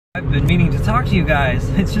I've been meaning to talk to you guys.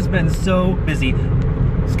 It's just been so busy.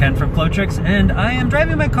 It's Ken from Flowtricks, and I am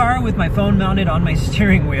driving my car with my phone mounted on my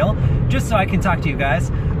steering wheel just so I can talk to you guys.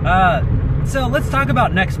 So let's talk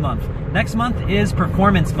about next month. Next month is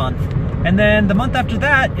Performance Month, and then the month after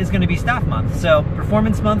that is going to be Staff Month. So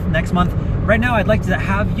Performance Month, next month. Right now I'd like to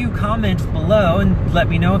have you comment below and let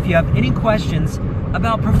me know if you have any questions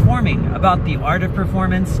about performing, about the art of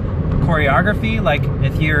performance, choreography, like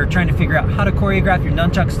if you're trying to figure out how to choreograph your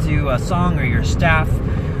nunchucks to a song or your staff,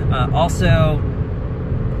 also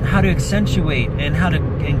how to accentuate and how to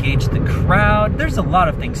engage the crowd. There's a lot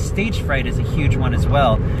of things. Stage fright is a huge one as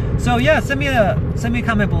well. So yeah, send me a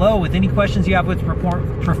comment below with any questions you have with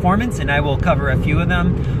performance, and I will cover a few of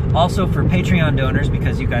them. Also for Patreon donors,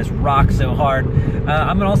 because you guys rock so hard,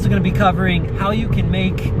 I'm also going to be covering how you can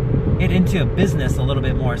make it into a business a little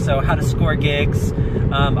bit more. So how to score gigs.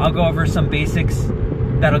 I'll go over some basics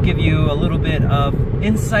that'll give you a little bit of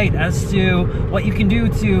insight as to what you can do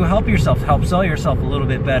to help sell yourself a little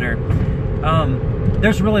bit better.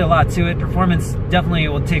 There's really a lot to it. Performance definitely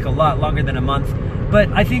will take a lot longer than a month,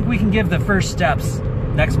 but I think we can give the first steps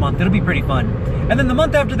next month. It'll be pretty fun. And then the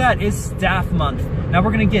month after that is Staff Month. Now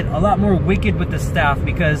we're gonna get a lot more wicked with the staff,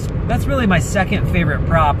 because that's really my second favorite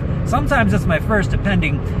prop. Sometimes that's my first,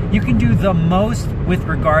 depending. You can do the most with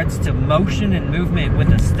regards to motion and movement with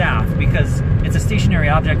the staff because it's a stationary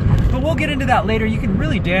object, but we'll get into that later. You can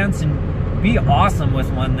really dance and be awesome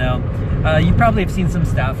with one though. You probably have seen some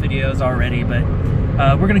staff videos already, but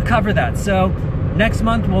we're gonna cover that. So next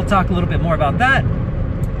month we'll talk a little bit more about that.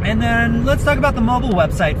 And then let's talk about the mobile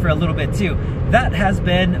website for a little bit too. That has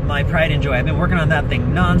been my pride and joy. I've been working on that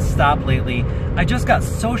thing non-stop lately. I just got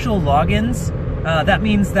social logins. That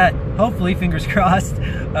means that hopefully, fingers crossed,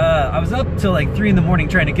 I was up till like 3 in the morning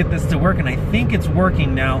trying to get this to work, and I think it's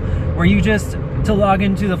working now, where you just, to log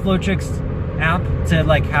into the Flowtricks app to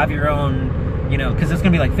like have your own, you know, because it's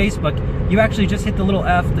gonna be like Facebook, you actually just hit the little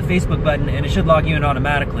F, the Facebook button, and it should log you in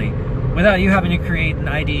automatically without you having to create an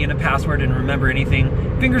ID and a password and remember anything.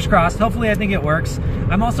 Fingers crossed. Hopefully I think it works.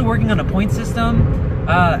 I'm also working on a point system.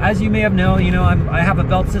 As you may have known, I have a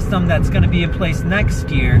belt system that's going to be in place next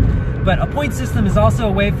year, but a point system is also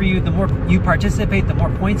a way for you, the more you participate, the more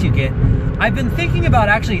points you get. I've been thinking about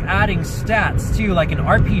actually adding stats to like an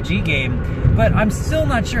RPG game, but I'm still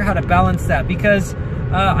not sure how to balance that, because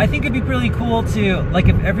I think it'd be really cool to, like,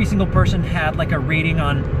 if every single person had like a rating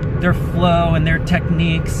on their flow and their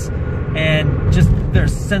techniques and just their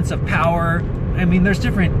sense of power. I mean, there's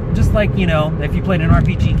different, just like, if you played an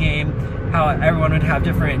RPG game, how everyone would have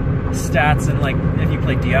different stats, and like if you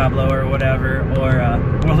played Diablo or whatever, or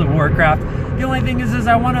World of Warcraft. The only thing is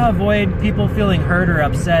I want to avoid people feeling hurt or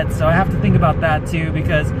upset, so I have to think about that too,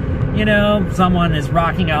 because someone is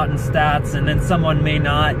rocking out in stats and then someone may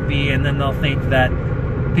not be, and then they'll think that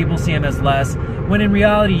people see them as less, when in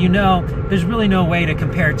reality, there's really no way to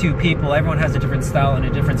compare two people. Everyone has a different style and a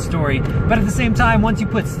different story, but at the same time, once you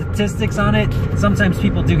put statistics on it, sometimes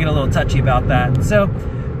people do get a little touchy about that. So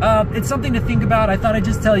it's something to think about. I thought I'd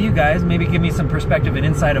just tell you guys, maybe give me some perspective and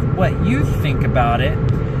insight of what you think about it.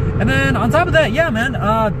 And then on top of that, yeah, man,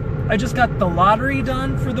 I just got the lottery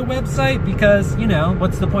done for the website, because,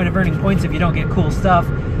 what's the point of earning points if you don't get cool stuff?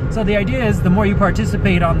 So the idea is the more you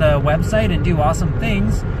participate on the website and do awesome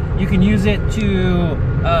things, you can use it to,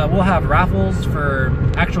 we'll have raffles for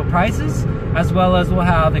actual prizes, as well as we'll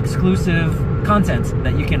have exclusive content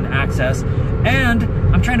that you can access. And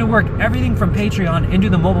I'm trying to work everything from Patreon into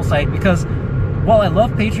the mobile site, because while I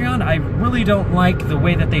love Patreon, I really don't like the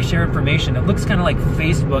way that they share information. It looks kind of like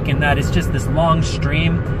Facebook in that it's just this long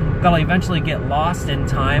stream that'll eventually get lost in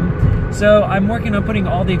time. So I'm working on putting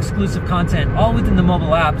all the exclusive content all within the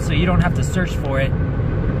mobile app, so you don't have to search for it.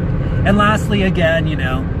 And lastly, again,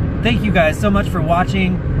 thank you guys so much for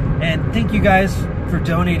watching, and thank you guys for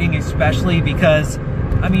donating, especially because,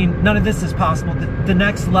 I mean, none of this is possible. The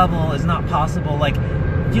next level is not possible. Like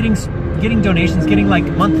getting donations, getting like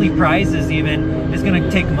monthly prizes even, is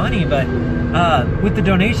gonna take money, but with the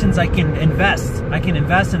donations I can invest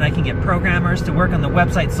and I can get programmers to work on the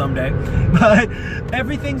website someday. But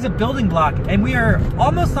everything's a building block, and we are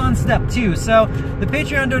almost on step 2. So the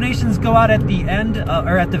Patreon donations go out at the end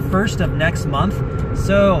or at the 1st of next month.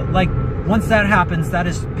 So like once that happens, that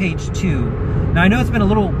is page 2. Now I know it's been a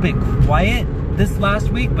little bit quiet this last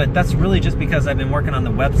week, but that's really just because I've been working on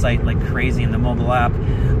the website like crazy in the mobile app.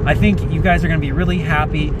 I think you guys are going to be really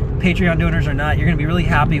happy, Patreon donors or not, you're going to be really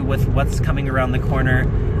happy with what's coming around the corner.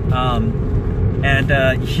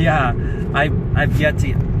 Yeah, I've yet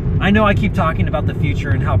to, I know I keep talking about the future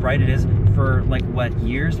and how bright it is. For for like what,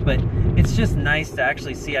 years, but it's just nice to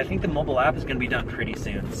actually see. I think the mobile app is going to be done pretty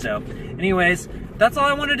soon. So anyways, that's all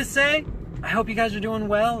I wanted to say. I hope you guys are doing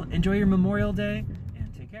well. Enjoy your Memorial Day.